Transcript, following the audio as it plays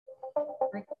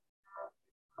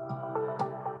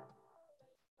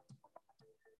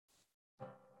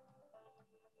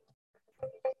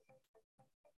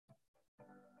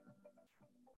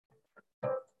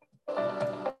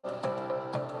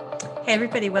Hey,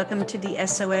 everybody, welcome to the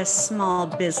SOS Small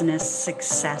Business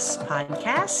Success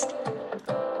Podcast.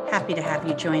 Happy to have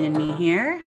you joining me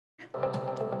here.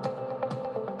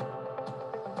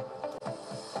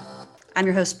 I'm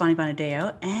your host, Bonnie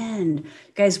Bonadeo, and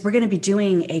guys, we're going to be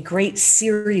doing a great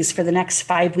series for the next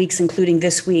 5 weeks, including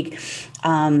this week,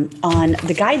 on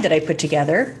the guide that I put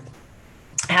together,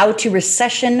 how to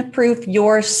recession-proof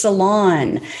your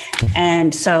salon.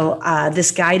 And so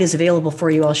this guide is available for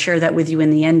you. I'll share that with you in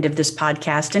the end of this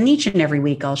podcast. And each and every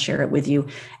week, I'll share it with you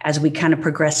as we kind of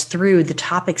progress through the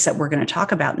topics that we're going to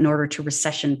talk about in order to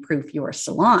recession-proof your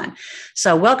salon.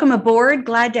 So welcome aboard.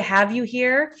 Glad to have you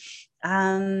here.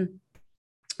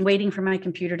 Waiting for my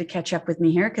computer to catch up with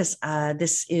me here because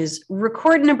this is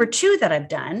record number 2 that I've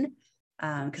done.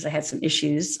 Because I had some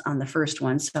issues on the first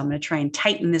one. So I'm going to try and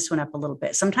tighten this one up a little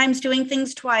bit. Sometimes doing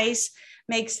things twice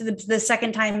makes the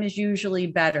second time is usually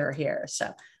better here. So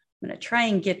I'm going to try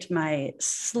and get my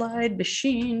slide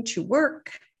machine to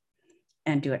work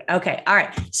and do it. Okay. All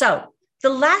right. So the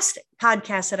last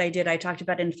podcast that I did, I talked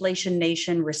about inflation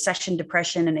nation, recession,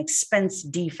 depression, and expense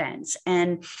defense.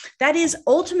 And that is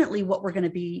ultimately what we're going to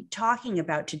be talking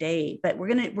about today. But we're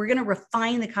going to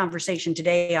refine the conversation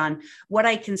today on what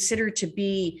I consider to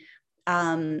be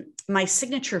my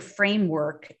signature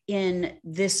framework in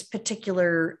this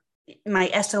particular, my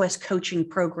SOS coaching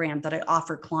program that I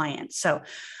offer clients. So,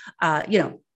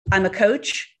 I'm a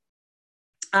coach.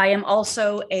 I am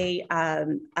also a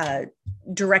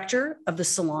director of the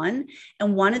salon.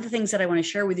 And one of the things that I want to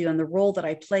share with you on the role that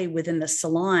I play within the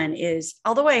salon is,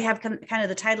 although I have kind of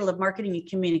the title of marketing and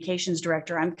communications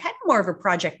director, I'm kind of more of a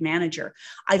project manager.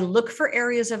 I look for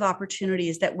areas of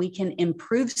opportunities that we can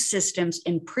improve systems,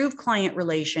 improve client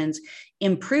relations,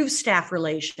 improve staff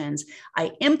relations.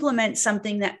 I implement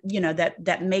something that,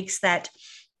 that makes that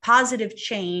positive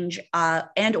change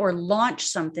and or launch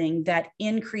something that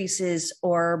increases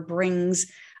or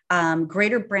brings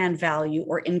greater brand value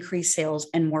or increased sales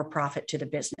and more profit to the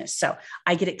business. So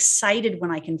I get excited when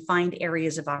I can find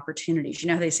areas of opportunities. You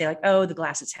know how they say like, oh, the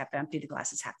glass is half empty, the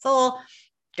glass is half full.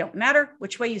 Don't matter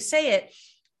which way you say it.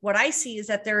 What I see is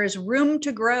that there is room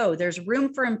to grow. There's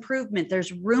room for improvement.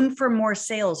 There's room for more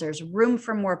sales. There's room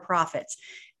for more profits.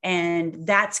 And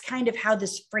that's kind of how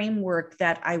this framework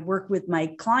that I work with my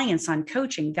clients on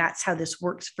coaching, that's how this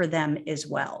works for them as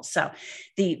well. So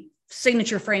the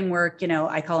signature framework,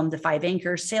 I call them the 5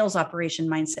 anchors: sales, operation,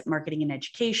 mindset, marketing, and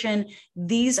education.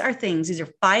 These are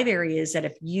 5 areas that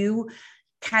if you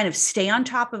kind of stay on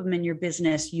top of them in your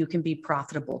business, you can be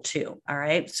profitable too. All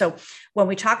right. So when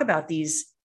we talk about these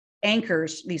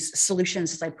anchors, these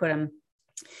solutions, as I put them,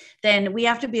 then we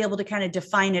have to be able to kind of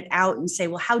define it out and say,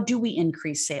 well, how do we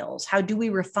increase sales? How do we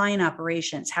refine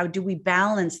operations? How do we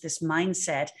balance this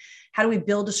mindset? How do we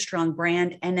build a strong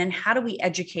brand? And then how do we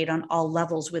educate on all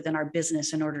levels within our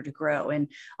business in order to grow? And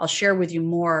I'll share with you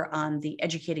more on the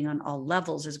educating on all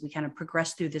levels as we kind of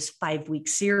progress through this 5-week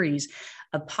series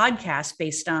of podcasts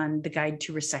based on the guide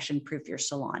to recession-proof your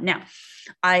salon. Now,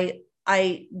 I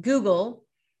Google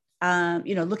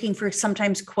looking for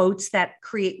sometimes quotes that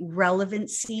create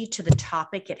relevancy to the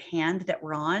topic at hand that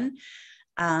we're on.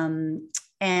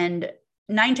 And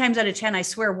 9 times out of 10, I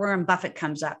swear Warren Buffett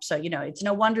comes up. So, it's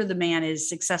no wonder the man is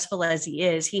successful as he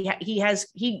is.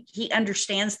 He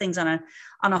understands things on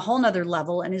a whole nother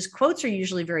level, and his quotes are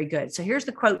usually very good. So here's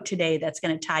the quote today that's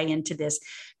going to tie into this,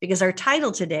 because our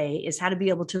title today is how to be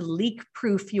able to leak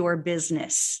proof your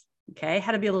business. Okay.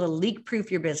 How to be able to leak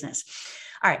proof your business.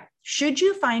 All right. Should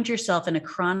you find yourself in a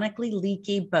chronically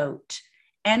leaky boat,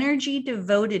 energy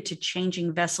devoted to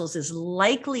changing vessels is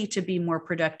likely to be more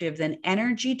productive than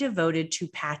energy devoted to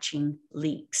patching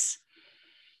leaks.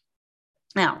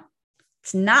 Now,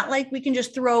 it's not like we can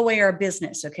just throw away our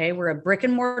business. Okay. We're a brick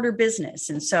and mortar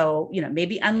business. And so,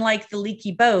 maybe unlike the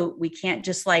leaky boat, we can't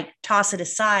just toss it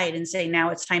aside and say, now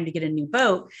it's time to get a new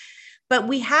boat. But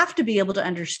we have to be able to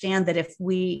understand that if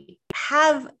we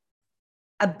have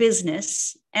a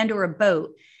business and or a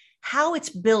boat, how it's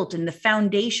built and the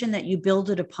foundation that you build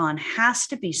it upon has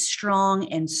to be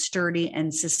strong and sturdy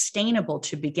and sustainable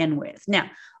to begin with.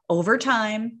 Now, over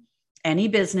time, any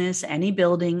business, any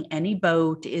building, any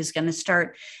boat is going to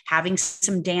start having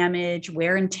some damage,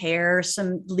 wear and tear,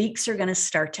 some leaks are going to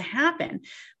start to happen.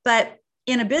 But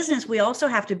in a business, we also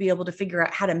have to be able to figure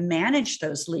out how to manage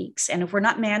those leaks. And if we're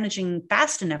not managing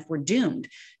fast enough, we're doomed.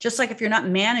 Just like if you're not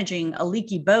managing a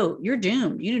leaky boat, you're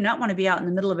doomed. You do not want to be out in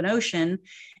the middle of an ocean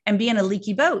and be in a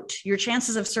leaky boat. Your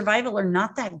chances of survival are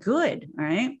not that good. All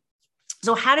right.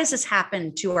 So how does this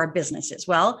happen to our businesses?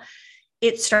 Well,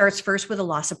 it starts first with a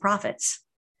loss of profits.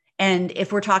 And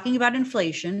if we're talking about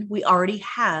inflation, we already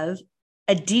have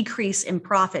a decrease in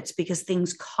profits because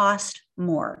things cost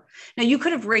more. Now, you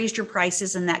could have raised your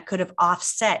prices and that could have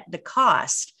offset the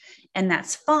cost, and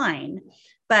that's fine.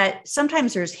 But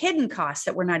sometimes there's hidden costs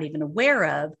that we're not even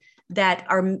aware of that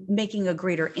are making a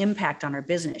greater impact on our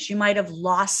business. You might have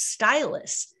lost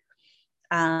stylists,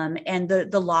 and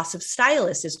the loss of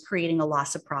stylists is creating a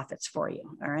loss of profits for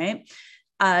you. All right.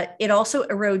 It also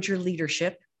erodes your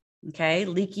leadership. Okay.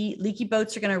 Leaky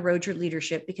boats are going to erode your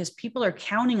leadership because people are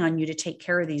counting on you to take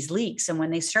care of these leaks. And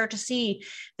when they start to see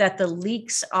that the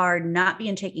leaks are not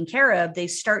being taken care of, they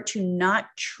start to not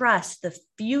trust the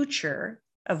future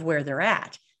of where they're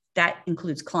at. That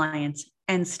includes clients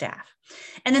and staff.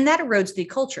 And then that erodes the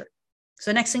culture.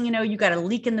 So next thing you know, you got a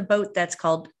leak in the boat that's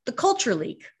called the culture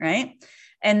leak, right?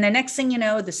 And the next thing you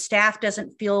know, the staff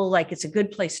doesn't feel like it's a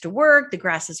good place to work. The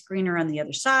grass is greener on the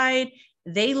other side.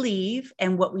 They leave.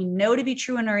 And what we know to be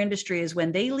true in our industry is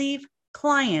when they leave,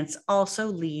 clients also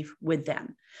leave with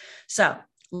them. So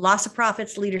loss of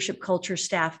profits, leadership, culture,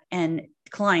 staff, and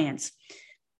clients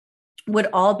would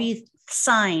all be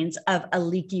signs of a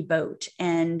leaky boat.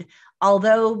 And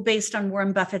although based on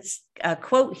Warren Buffett's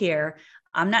quote here,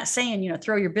 I'm not saying,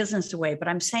 throw your business away, but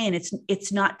I'm saying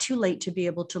it's not too late to be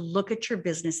able to look at your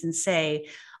business and say,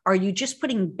 are you just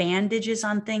putting bandages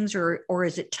on things, or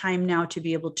is it time now to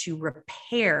be able to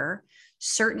repair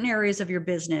certain areas of your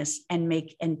business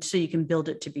and so you can build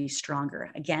it to be stronger?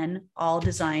 Again, all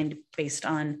designed based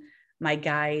on my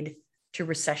guide to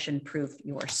recession-proof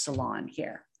your salon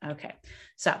here. Okay,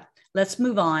 so let's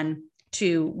move on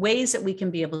to ways that we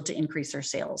can be able to increase our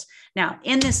sales. Now,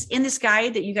 in this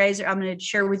guide that you guys, I'm going to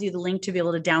share with you the link to be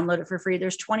able to download it for free.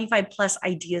 There's 25 plus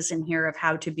ideas in here of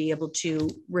how to be able to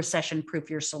recession-proof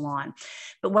your salon.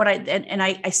 But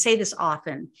I say this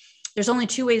often, there's only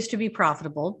two ways to be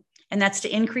profitable, and that's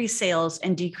to increase sales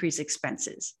and decrease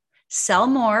expenses. Sell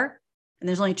more, and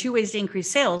there's only two ways to increase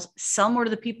sales: sell more to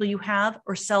the people you have,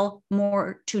 or sell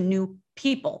more to new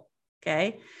people.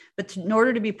 Okay. But in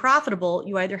order to be profitable,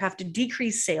 you either have to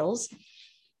decrease sales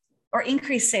or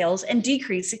increase sales and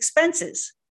decrease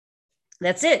expenses.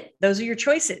 That's it. Those are your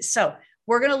choices. So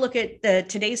we're going to look at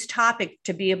today's topic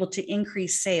to be able to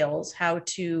increase sales, how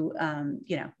to,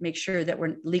 make sure that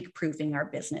we're leak proofing our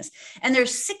business. And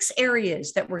there's 6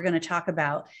 areas that we're going to talk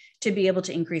about to be able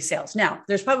to increase sales. Now,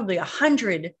 there's probably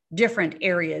 100 different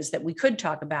areas that we could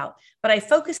talk about, but I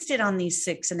focused it on these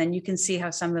 6, and then you can see how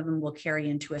some of them will carry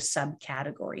into a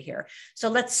subcategory here. So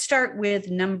let's start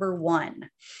with number 1.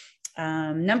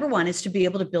 Number 1 is to be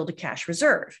able to build a cash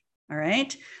reserve. All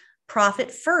right.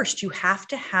 Profit first. You have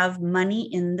to have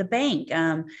money in the bank.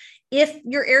 If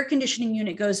your air conditioning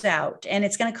unit goes out and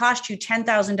it's going to cost you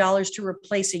 $10,000 to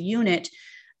replace a unit,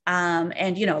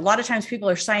 and a lot of times people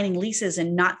are signing leases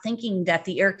and not thinking that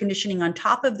the air conditioning on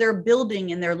top of their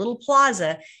building in their little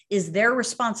plaza is their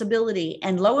responsibility.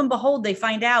 And lo and behold, they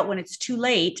find out when it's too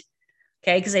late,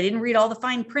 okay, because they didn't read all the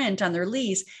fine print on their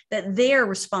lease, that they're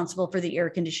responsible for the air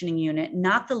conditioning unit,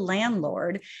 not the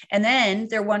landlord. And then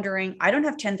they're wondering, I don't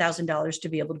have $10,000 to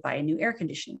be able to buy a new air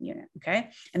conditioning unit.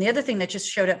 Okay. And the other thing that just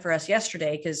showed up for us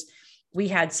yesterday, because we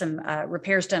had some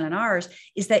repairs done on ours,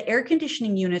 is that air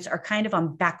conditioning units are kind of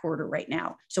on back order right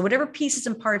now. So whatever pieces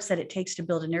and parts that it takes to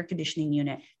build an air conditioning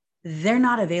unit, they're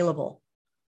not available.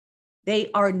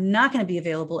 They are not going to be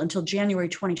available until January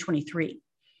 2023.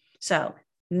 So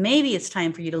maybe it's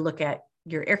time for you to look at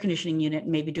your air conditioning unit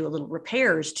and maybe do a little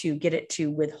repairs to get it to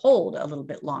withhold a little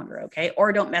bit longer. Okay.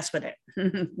 Or don't mess with it.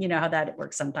 You know how that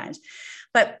works sometimes.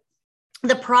 But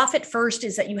the profit first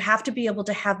is that you have to be able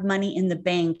to have money in the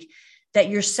bank that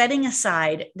you're setting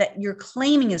aside, that you're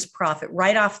claiming as profit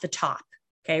right off the top.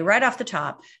 Okay, right off the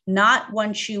top, not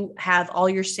once you have all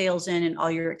your sales in and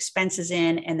all your expenses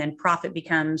in, and then profit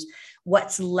becomes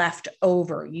what's left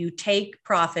over. You take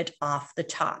profit off the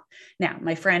top. Now,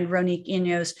 my friend Ronique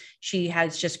Inos, she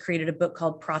has just created a book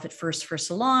called Profit First for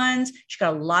Salons. She's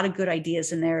got a lot of good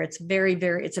ideas in there. It's very,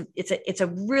 very, it's a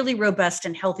really robust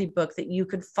and healthy book that you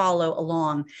could follow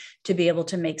along to be able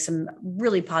to make some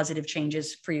really positive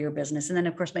changes for your business. And then,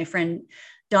 of course, my friend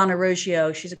Donna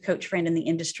Roggio, she's a coach friend in the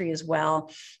industry as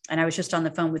well. And I was just on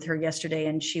the phone with her yesterday,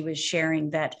 and she was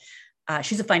sharing that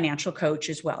she's a financial coach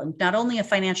as well. And not only a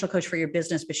financial coach for your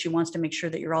business, but she wants to make sure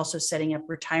that you're also setting up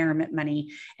retirement money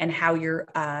and how you're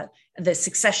the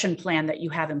succession plan that you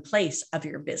have in place of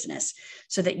your business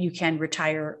so that you can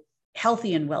retire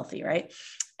healthy and wealthy, right?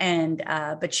 And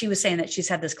but she was saying that she's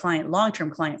had this client,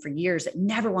 long-term client for years, that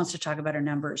never wants to talk about her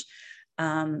numbers.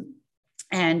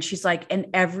 And she's like, and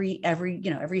every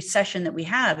session that we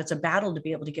have, it's a battle to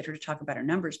be able to get her to talk about her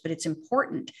numbers, but it's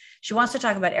important. She wants to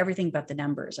talk about everything but the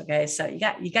numbers. Okay. So you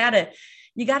got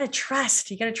you got to trust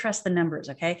the numbers.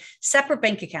 Okay. Separate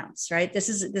bank accounts, right? This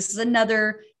is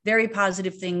another very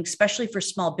positive thing, especially for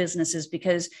small businesses,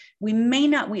 because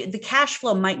the cash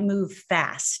flow might move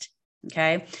fast.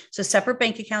 Okay. So separate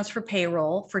bank accounts for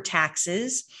payroll, for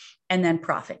taxes, and then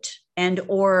profit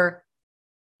or,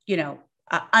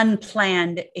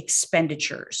 unplanned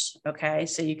expenditures. Okay.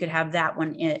 So you could have that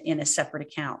one in a separate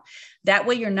account. That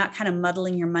way you're not kind of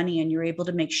muddling your money, and you're able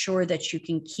to make sure that you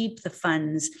can keep the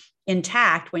funds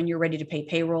intact when you're ready to pay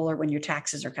payroll or when your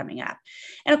taxes are coming up.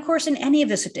 And of course, in any of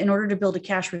this, in order to build a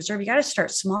cash reserve, you got to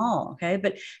start small. Okay.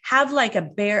 But have like a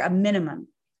minimum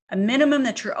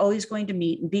that you're always going to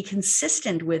meet, and be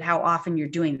consistent with how often you're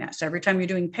doing that. So every time you're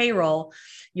doing payroll,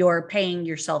 you're paying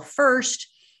yourself first.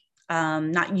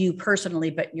 Not you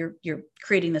personally, but you're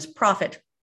creating this profit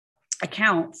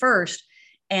account first,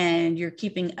 and you're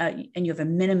keeping and you have a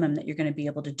minimum that you're going to be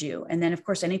able to do. And then of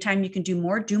course, anytime you can do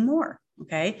more, do more.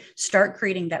 Okay. Start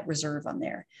creating that reserve on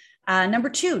there. Number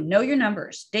 2, know your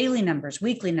numbers, daily numbers,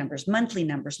 weekly numbers, monthly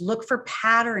numbers. Look for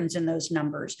patterns in those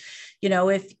numbers.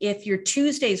 If your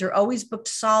Tuesdays are always booked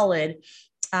solid,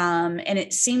 and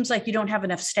it seems like you don't have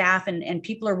enough staff, and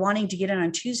people are wanting to get in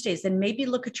on Tuesdays, then maybe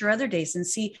look at your other days and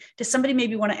see, does somebody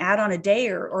maybe want to add on a day,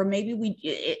 or maybe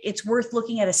it's worth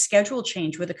looking at a schedule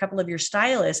change with a couple of your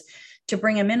stylists to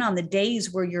bring them in on the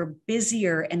days where you're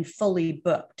busier and fully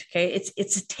booked. Okay.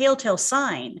 It's a telltale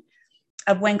sign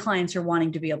of when clients are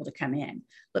wanting to be able to come in.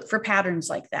 Look for patterns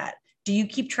like that. Do you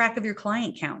keep track of your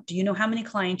client count? Do you know how many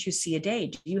clients you see a day?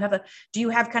 Do you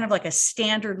have kind of like a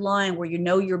standard line where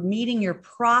you're meeting your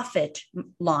profit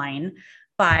line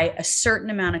by a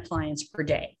certain amount of clients per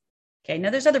day? Okay.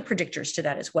 Now there's other predictors to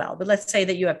that as well, but let's say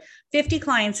that you have 50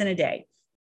 clients in a day,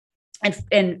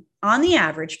 and on the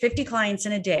average, 50 clients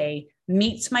in a day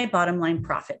meets my bottom line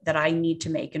profit that I need to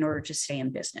make in order to stay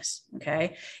in business.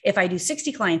 Okay. If I do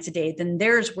 60 clients a day, then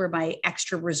there's where my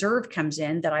extra reserve comes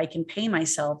in, that I can pay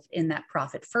myself in that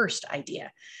profit first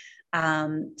idea.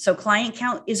 So client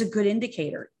count is a good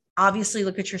indicator. Obviously,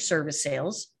 look at your service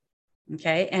sales.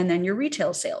 Okay. And then your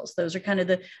retail sales. Those are kind of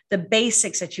the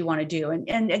basics that you want to do.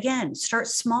 And again, start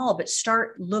small, but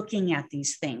start looking at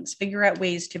these things, figure out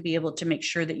ways to be able to make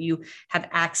sure that you have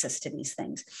access to these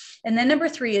things. And then number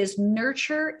 3 is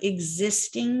nurture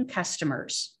existing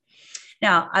customers.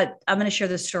 Now, I'm going to share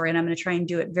this story, and I'm going to try and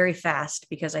do it very fast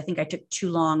because I think I took too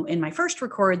long in my first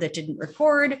record that didn't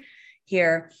record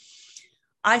here.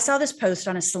 I saw this post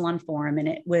on a salon forum,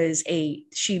 and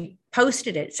she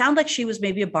posted it. It sounded like she was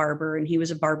maybe a barber, and he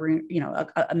was a barber,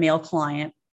 a male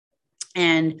client,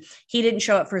 and he didn't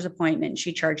show up for his appointment.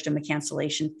 She charged him a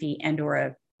cancellation fee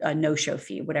or a no-show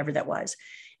fee, whatever that was.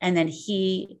 And then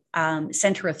he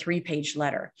sent her a 3-page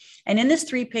letter. And in this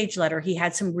 3-page letter, he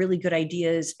had some really good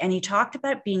ideas. And he talked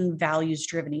about being values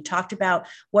driven. He talked about,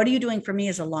 what are you doing for me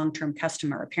as a long-term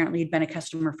customer? Apparently he'd been a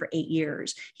customer for 8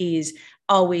 years. He's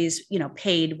always,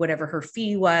 paid whatever her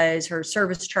fee was, her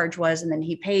service charge was. And then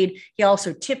he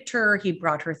also tipped her. He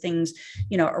brought her things,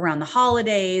 around the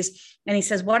holidays. And he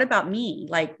says, what about me?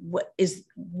 Like,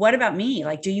 what about me?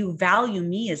 Like, do you value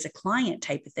me as a client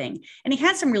type of thing? And he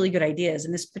had some really good ideas.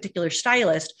 And this particular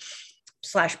stylist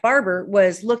 / barber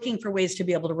was looking for ways to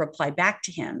be able to reply back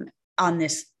to him on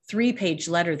this 3-page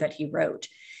letter that he wrote.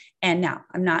 And now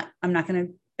I'm not going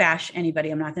to bash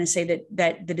anybody. I'm not going to say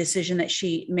that the decision that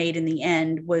she made in the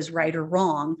end was right or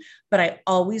wrong, but I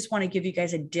always want to give you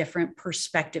guys a different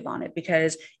perspective on it,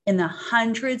 because in the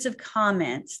hundreds of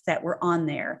comments that were on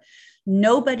there,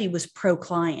 nobody was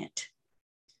pro-client.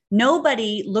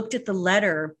 Nobody looked at the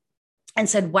letter and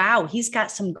said, wow, he's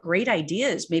got some great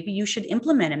ideas. Maybe you should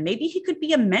implement him. Maybe he could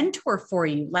be a mentor for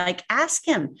you. Like, ask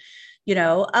him,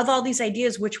 of all these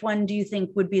ideas, which one do you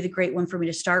think would be the great one for me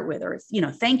to start with? Or,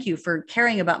 thank you for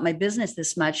caring about my business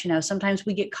this much. Sometimes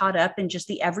we get caught up in just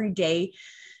the everyday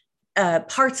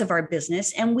parts of our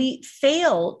business, and we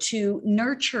fail to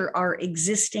nurture our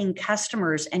existing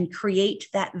customers and create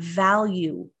that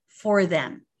value for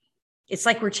them. It's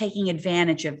like we're taking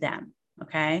advantage of them.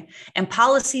 Okay. And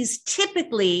policies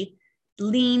typically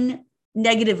lean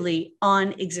negatively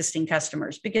on existing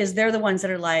customers, because they're the ones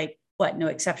that are like, what, no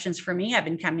exceptions for me? I've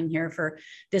been coming here for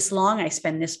this long. I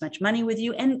spend this much money with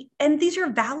you. And these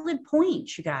are valid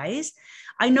points, you guys.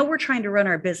 I know we're trying to run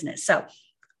our business. So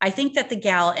I think that the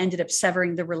gal ended up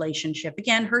severing the relationship.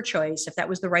 Again, her choice, if that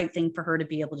was the right thing for her to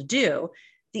be able to do.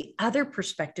 The other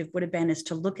perspective would have been is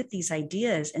to look at these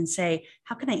ideas and say,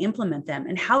 how can I implement them?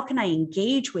 And how can I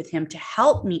engage with him to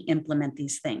help me implement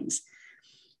these things?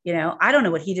 I don't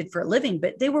know what he did for a living,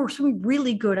 but they were some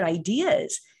really good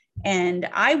ideas. And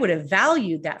I would have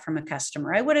valued that from a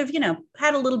customer. I would have,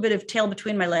 had a little bit of tail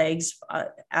between my legs,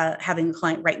 having a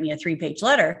client write me a 3-page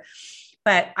letter.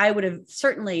 But I would have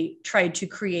certainly tried to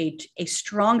create a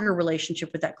stronger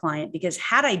relationship with that client, because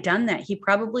had I done that, he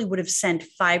probably would have sent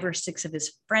 5 or 6 of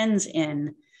his friends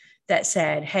in that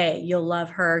said, hey, you'll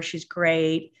love her, she's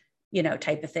great,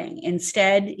 type of thing.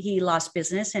 Instead, he lost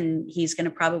business, and he's going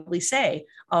to probably say,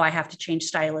 oh, I have to change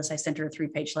stylists. I sent her a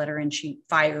 3-page letter and she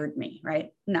fired me, right?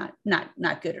 Not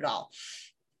good at all.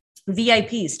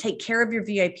 VIPs, take care of your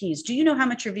VIPs. Do you know how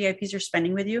much your VIPs are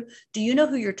spending with you? Do you know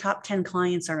who your top 10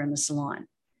 clients are in the salon?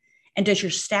 And does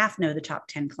your staff know the top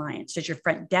 10 clients? Does your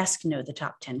front desk know the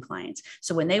top 10 clients?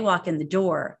 So when they walk in the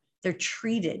door, they're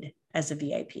treated as a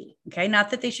VIP. Okay.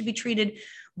 Not that they should be treated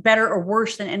better or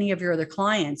worse than any of your other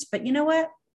clients, but you know what?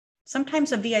 Sometimes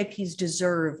the VIPs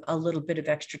deserve a little bit of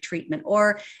extra treatment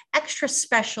or extra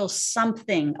special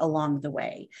something along the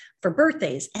way for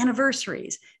birthdays,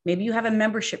 anniversaries. Maybe you have a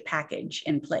membership package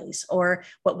in place, or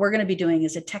what we're going to be doing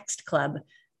is a text club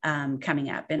coming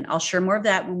up. And I'll share more of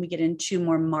that when we get into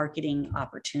more marketing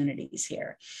opportunities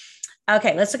here.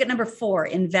 Okay, let's look at number 4,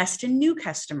 invest in new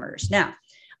customers. Now,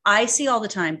 I see all the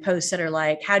time posts that are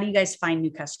like, how do you guys find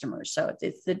new customers? So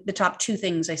it's the top 2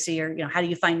 things I see are, how do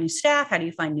you find new staff? How do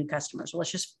you find new customers? Well, let's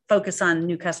just focus on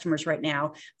new customers right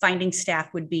now. Finding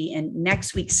staff would be in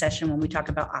next week's session when we talk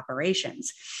about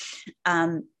operations.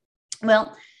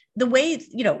 Well, the way,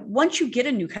 once you get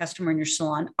a new customer in your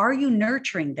salon, are you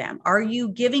nurturing them? Are you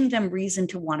giving them reason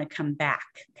to want to come back?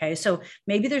 Okay. So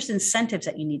maybe there's incentives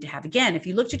that you need to have. Again, if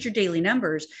you looked at your daily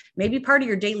numbers, maybe part of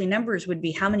your daily numbers would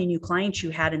be how many new clients you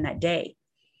had in that day,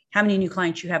 how many new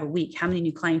clients you have a week, how many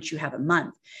new clients you have a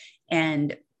month,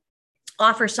 and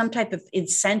offer some type of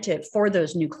incentive for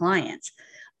those new clients.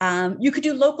 You could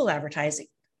do local advertising,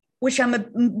 which I'm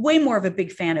way more of a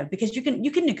big fan of, because you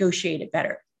can negotiate it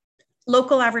better.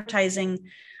 Local advertising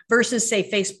versus, say,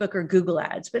 Facebook or Google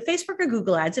ads. But Facebook or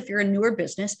Google ads, if you're a newer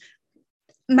business,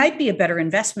 might be a better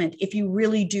investment if you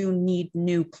really do need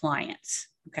new clients,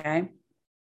 okay?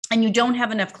 And you don't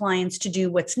have enough clients to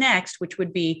do what's next, which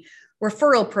would be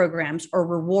referral programs or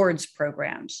rewards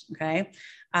programs, okay?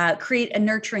 Create a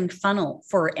nurturing funnel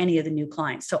for any of the new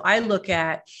clients. So I look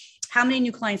at how many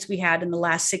new clients we had in the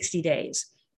last 60 days.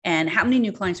 And how many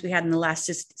new clients we had in the last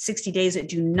 60 days that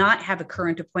do not have a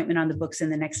current appointment on the books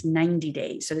in the next 90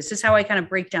 days. So this is how I kind of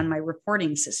break down my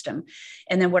reporting system.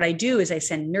 And then what I do is I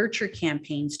send nurture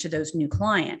campaigns to those new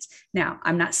clients. Now,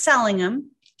 I'm not selling them.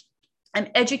 I'm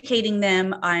educating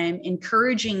them. I'm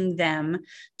encouraging them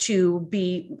to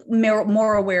be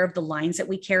more aware of the lines that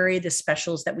we carry, the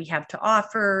specials that we have to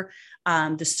offer,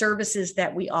 the services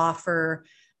that we offer,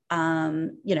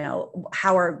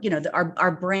 how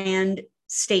our brand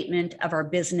statement of our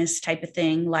business type of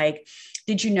thing. Like,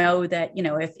 did you know that,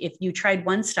 if you tried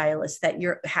one stylist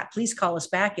that please call us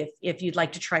back if you'd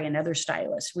like to try another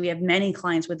stylist. We have many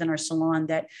clients within our salon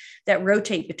that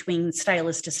rotate between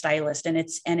stylist to stylist, and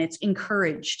it's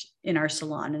encouraged in our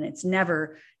salon, and it's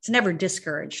never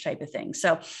discouraged type of thing.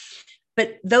 So,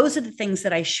 but those are the things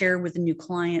that I share with the new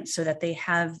clients so that they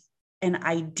have an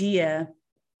idea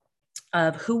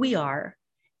of who we are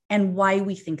and why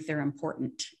we think they're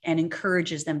important, and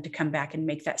encourages them to come back and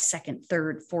make that second,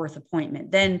 third, fourth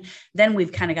appointment. Then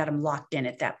we've kind of got them locked in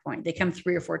at that point. They come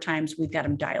 3 or 4 times, we've got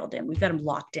them dialed in, we've got them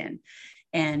locked in,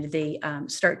 and they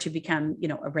start to become,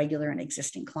 a regular and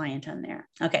existing client on there.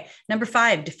 Okay. Number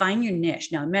 5, define your niche.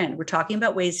 Now, men, we're talking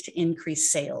about ways to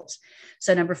increase sales.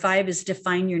 So number 5 is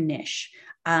define your niche.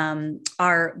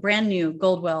 Our brand new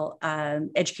Goldwell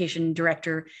education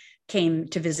director came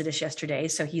to visit us yesterday.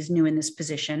 So he's new in this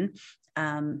position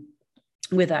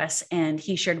with us. And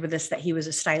he shared with us that he was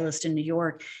a stylist in New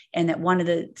York, and that one of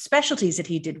the specialties that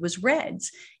he did was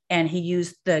reds. And he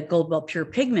used the Goldwell Pure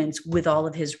Pigments with all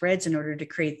of his reds in order to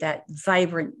create that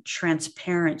vibrant,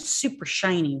 transparent, super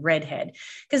shiny redhead,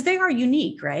 because they are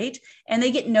unique, right? And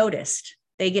they get noticed.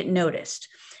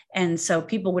 And so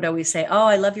people would always say, oh,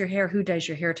 I love your hair. Who does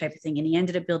your hair type of thing? And he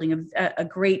ended up building a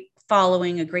great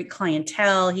following, a great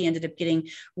clientele. He ended up getting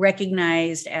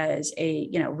recognized as a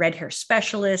red hair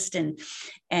specialist, and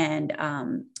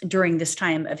during this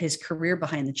time of his career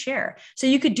behind the chair. So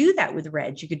you could do that with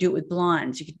reds. You could do it with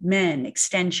blondes. You could men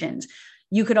extensions.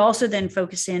 You could also then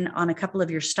focus in on a couple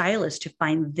of your stylists to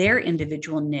find their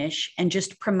individual niche and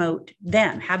just promote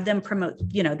them. Have them promote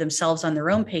themselves on their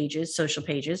own pages, social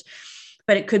pages.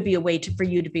 But it could be a way for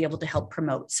you to be able to help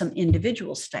promote some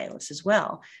individual stylists as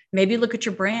well. Maybe look at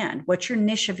your brand. What's your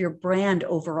niche of your brand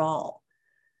overall?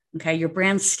 Okay, your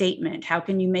brand statement. How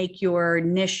can you make your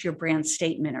niche your brand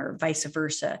statement, or vice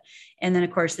versa? And then,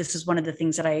 of course, this is one of the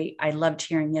things that I loved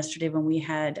hearing yesterday when we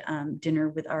had dinner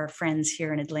with our friends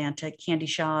here in Atlanta. Candy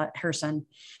Shaw, her son,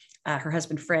 her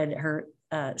husband Fred, her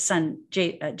son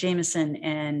Jameson,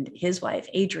 and his wife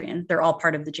Adrian. They're all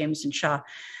part of the Jameson Shaw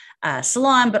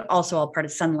salon, but also all part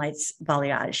of Sunlight's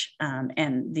Balayage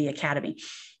and the Academy.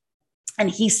 And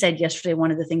he said yesterday,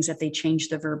 one of the things that they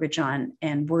changed the verbiage on,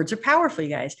 and words are powerful, you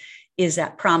guys, is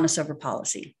that promise over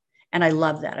policy. And I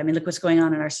love that. I mean, look what's going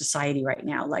on in our society right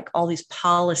now. Like, all these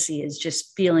policy is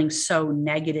just feeling so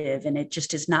negative, and it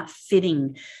just is not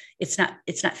fitting. It's not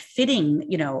fitting,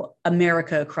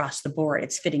 America across the board.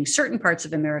 It's fitting certain parts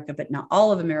of America, but not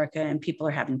all of America. And people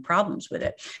are having problems with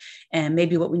it. And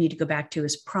maybe what we need to go back to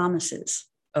is promises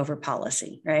over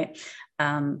policy, right?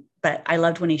 But I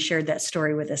loved when he shared that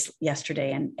story with us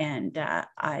yesterday, and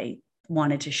I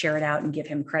wanted to share it out and give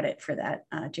him credit for that.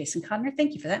 Jason Conner,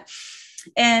 thank you for that.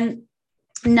 And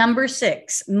number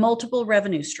 6, multiple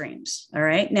revenue streams. All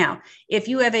right. Now, if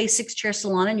you have a 6-chair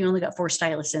salon and you only got 4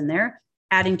 stylists in there,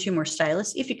 adding 2 more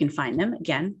stylists, if you can find them,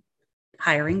 again,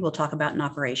 hiring, we'll talk about in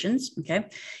operations. Okay.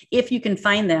 If you can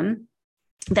find them,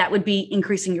 that would be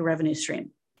increasing your revenue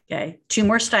stream. Okay. 2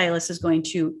 more stylists is going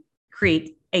to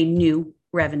create a new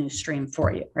revenue stream for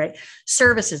you, right?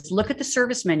 Services, look at the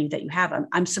service menu that you have.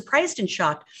 I'm surprised and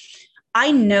shocked.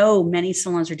 I know many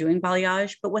salons are doing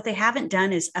balayage, but what they haven't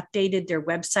done is updated their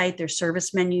website, their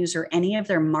service menus, or any of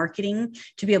their marketing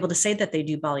to be able to say that they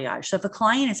do balayage. So if a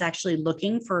client is actually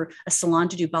looking for a salon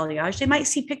to do balayage, they might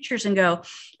see pictures and go,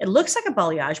 it looks like a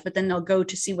balayage, but then they'll go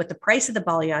to see what the price of the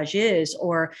balayage is,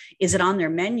 or is it on their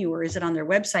menu, or is it on their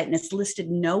website, and it's listed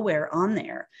nowhere on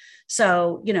there.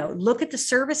 So, look at the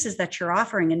services that you're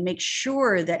offering and make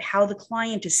sure that how the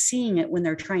client is seeing it when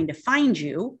they're trying to find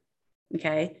you,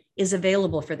 okay, is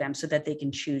available for them so that they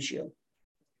can choose you.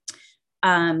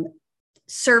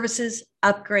 Services,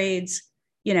 upgrades,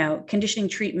 conditioning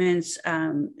treatments,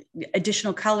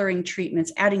 additional coloring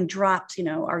treatments, adding drops,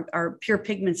 our pure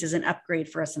pigments is an upgrade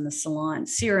for us in the salon,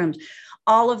 serums,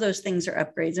 all of those things are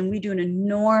upgrades. And we do an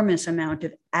enormous amount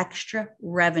of extra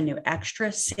revenue,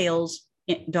 extra sales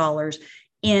dollars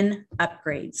in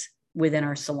upgrades within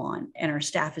our salon. And our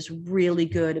staff is really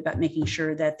good about making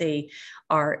sure that they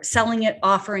are selling it,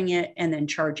 offering it, and then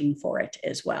charging for it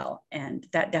as well. And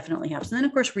that definitely helps. And then,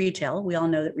 of course, retail. We all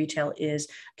know that retail is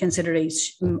considered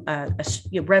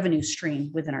a revenue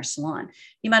stream within our salon.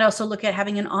 You might also look at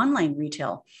having an online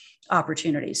retail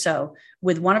opportunity. So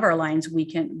with one of our lines, we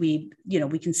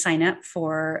can sign up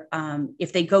for,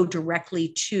 if they go directly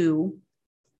to,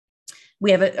 we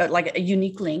have a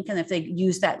unique link. And if they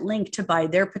use that link to buy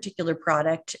their particular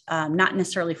product, not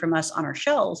necessarily from us on our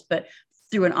shelves, but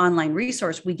through an online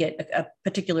resource, we get a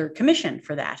particular commission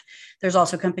for that. There's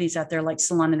also companies out there like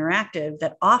Salon Interactive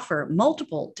that offer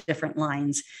multiple different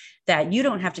lines that you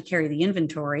don't have to carry the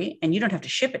inventory and you don't have to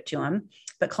ship it to them,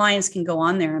 but clients can go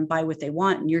on there and buy what they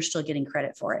want and you're still getting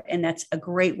credit for it. And that's a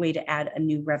great way to add a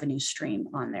new revenue stream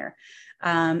on there.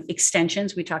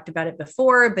 Extensions, we talked about it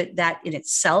before, but that in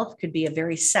itself could be a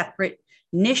very separate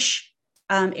niche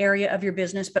area of your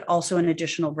business, but also an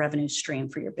additional revenue stream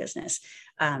for your business.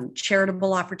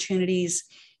 Charitable opportunities.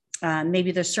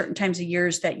 Maybe there's certain times of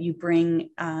years that you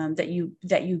bring, that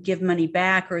you give money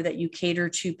back, or that you cater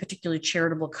to particular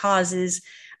charitable causes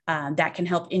that can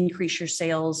help increase your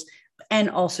sales, and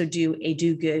also do a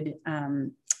do-good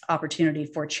opportunity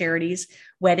for charities.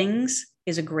 Weddings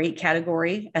is a great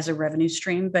category as a revenue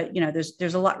stream, but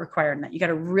there's a lot required in that. You got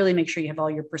to really make sure you have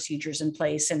all your procedures in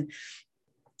place and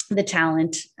the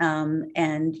talent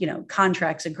and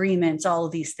contracts, agreements, all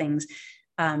of these things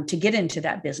to get into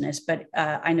that business. But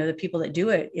I know the people that do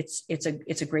it, it's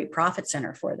a great profit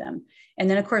center for them. And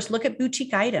then, of course, look at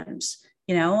boutique items.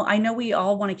 I know we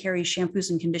all want to carry shampoos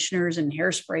and conditioners and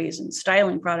hairsprays and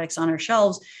styling products on our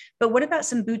shelves, but what about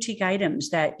some boutique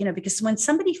items that, because when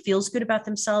somebody feels good about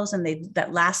themselves and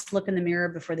that last look in the mirror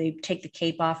before they take the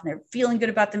cape off and they're feeling good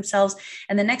about themselves,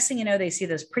 and the next thing you know, they see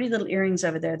those pretty little earrings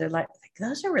over there. They're like,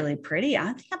 those are really pretty.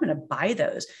 I think I'm going to buy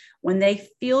those. When they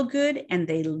feel good and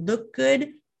they look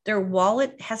good, their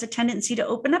wallet has a tendency to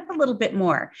open up a little bit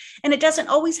more. And it doesn't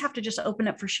always have to just open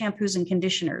up for shampoos and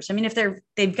conditioners. I mean, if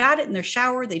they've got it in their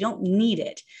shower, they don't need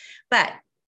it, but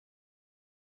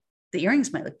the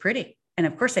earrings might look pretty. And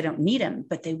of course they don't need them,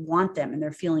 but they want them and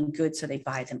they're feeling good. So they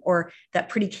buy them. Or that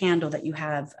pretty candle that you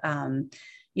have,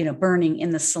 burning in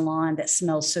the salon that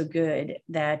smells so good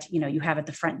that, you have at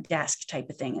the front desk type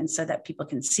of thing. And so that people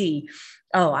can see,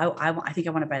 oh, I think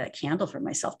I want to buy that candle for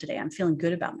myself today. I'm feeling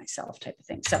good about myself type of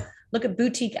thing. So look at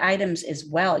boutique items as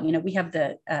well. We have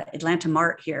the Atlanta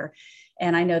Mart here,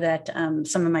 And I know that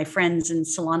some of my friends and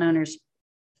salon owners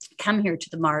come here to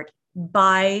the Mart,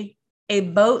 buy a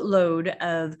boatload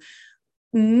of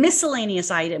miscellaneous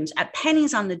items at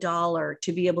pennies on the dollar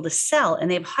to be able to sell.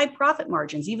 And they have high profit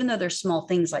margins, even though they're small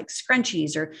things like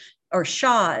scrunchies or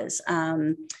shawls,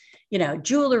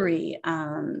 jewelry,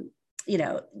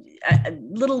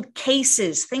 little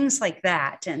cases, things like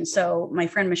that. And so my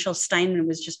friend Michelle Steinman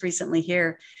was just recently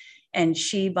here, and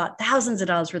she bought thousands of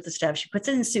dollars worth of stuff. She puts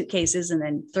it in suitcases and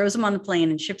then throws them on the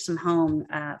plane and ships them home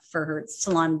for her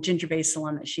salon, Ginger Bay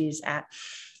salon that she's at.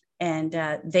 And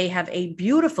they have a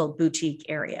beautiful boutique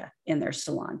area in their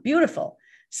salon, beautiful.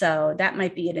 So that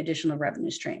might be an additional revenue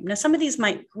stream. Now, some of these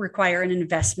might require an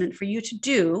investment for you to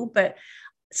do, but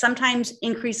sometimes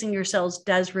increasing your sales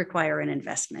does require an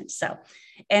investment. So,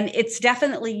 and it's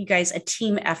definitely, you guys, a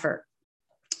team effort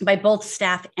by both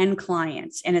staff and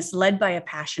clients. And it's led by a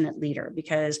passionate leader,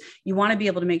 because you want to be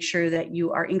able to make sure that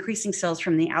you are increasing sales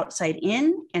from the outside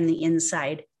in and the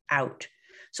inside out.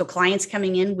 So clients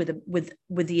coming in with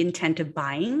the intent of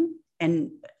buying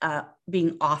and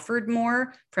being offered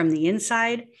more from the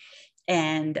inside,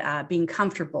 and being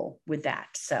comfortable with that.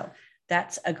 So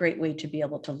that's a great way to be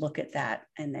able to look at that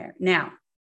in there. Now,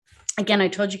 again, I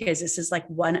told you guys, this is like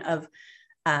one of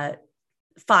 5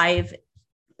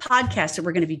 podcasts that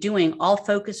we're going to be doing, all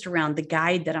focused around the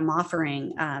guide that I'm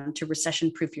offering to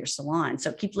recession proof your salon.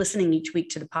 So keep listening each week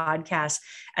to the podcast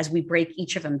as we break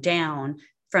each of them down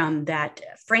from that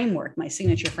framework, my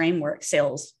signature framework: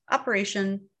 sales,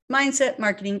 operation, mindset,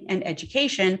 marketing, and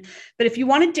education. But if you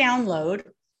want to download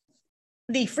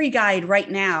the free guide right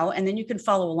now, and then you can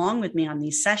follow along with me on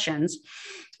these sessions.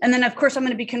 And then, of course, I'm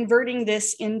going to be converting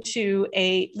this into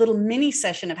a little mini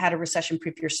session of how to recession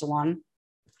proof your salon,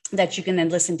 that you can then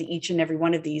listen to each and every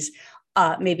one of these,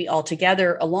 maybe all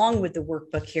together along with the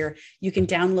workbook here. You can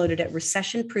download it at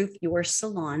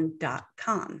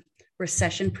recessionproofyoursalon.com.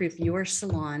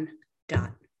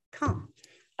 recessionproofyoursalon.com.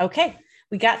 Okay,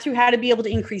 we got through how to be able to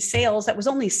increase sales. That was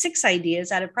only 6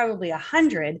 ideas out of probably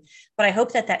 100, but I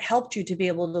hope that that helped you to be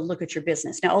able to look at your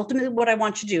business. Now, ultimately, what I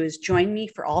want you to do is join me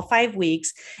for all 5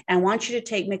 weeks, and I want you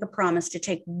to make a promise to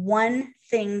take one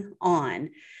thing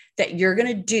on that you're going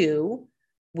to do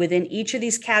within each of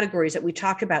these categories that we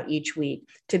talk about each week,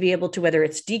 to be able to, whether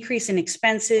it's decreasing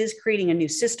expenses, creating a new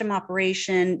system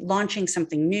operation, launching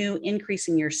something new,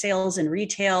 increasing your sales in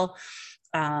retail,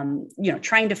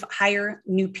 trying to hire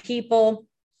new people,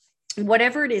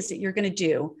 whatever it is that you're going to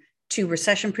do to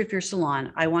recession proof your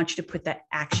salon, I want you to put that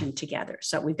action together.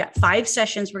 So we've got 5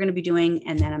 sessions we're going to be doing,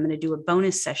 and then I'm going to do a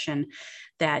bonus session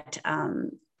that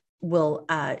will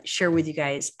share with you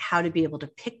guys how to be able to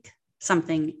pick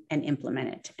something and implement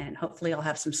it. And hopefully I'll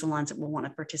have some salons that will want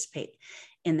to participate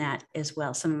in that as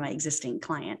well, some of my existing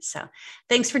clients. So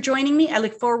thanks for joining me. I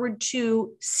look forward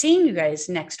to seeing you guys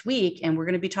next week. And we're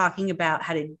going to be talking about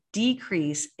how to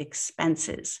decrease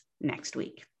expenses next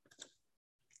week.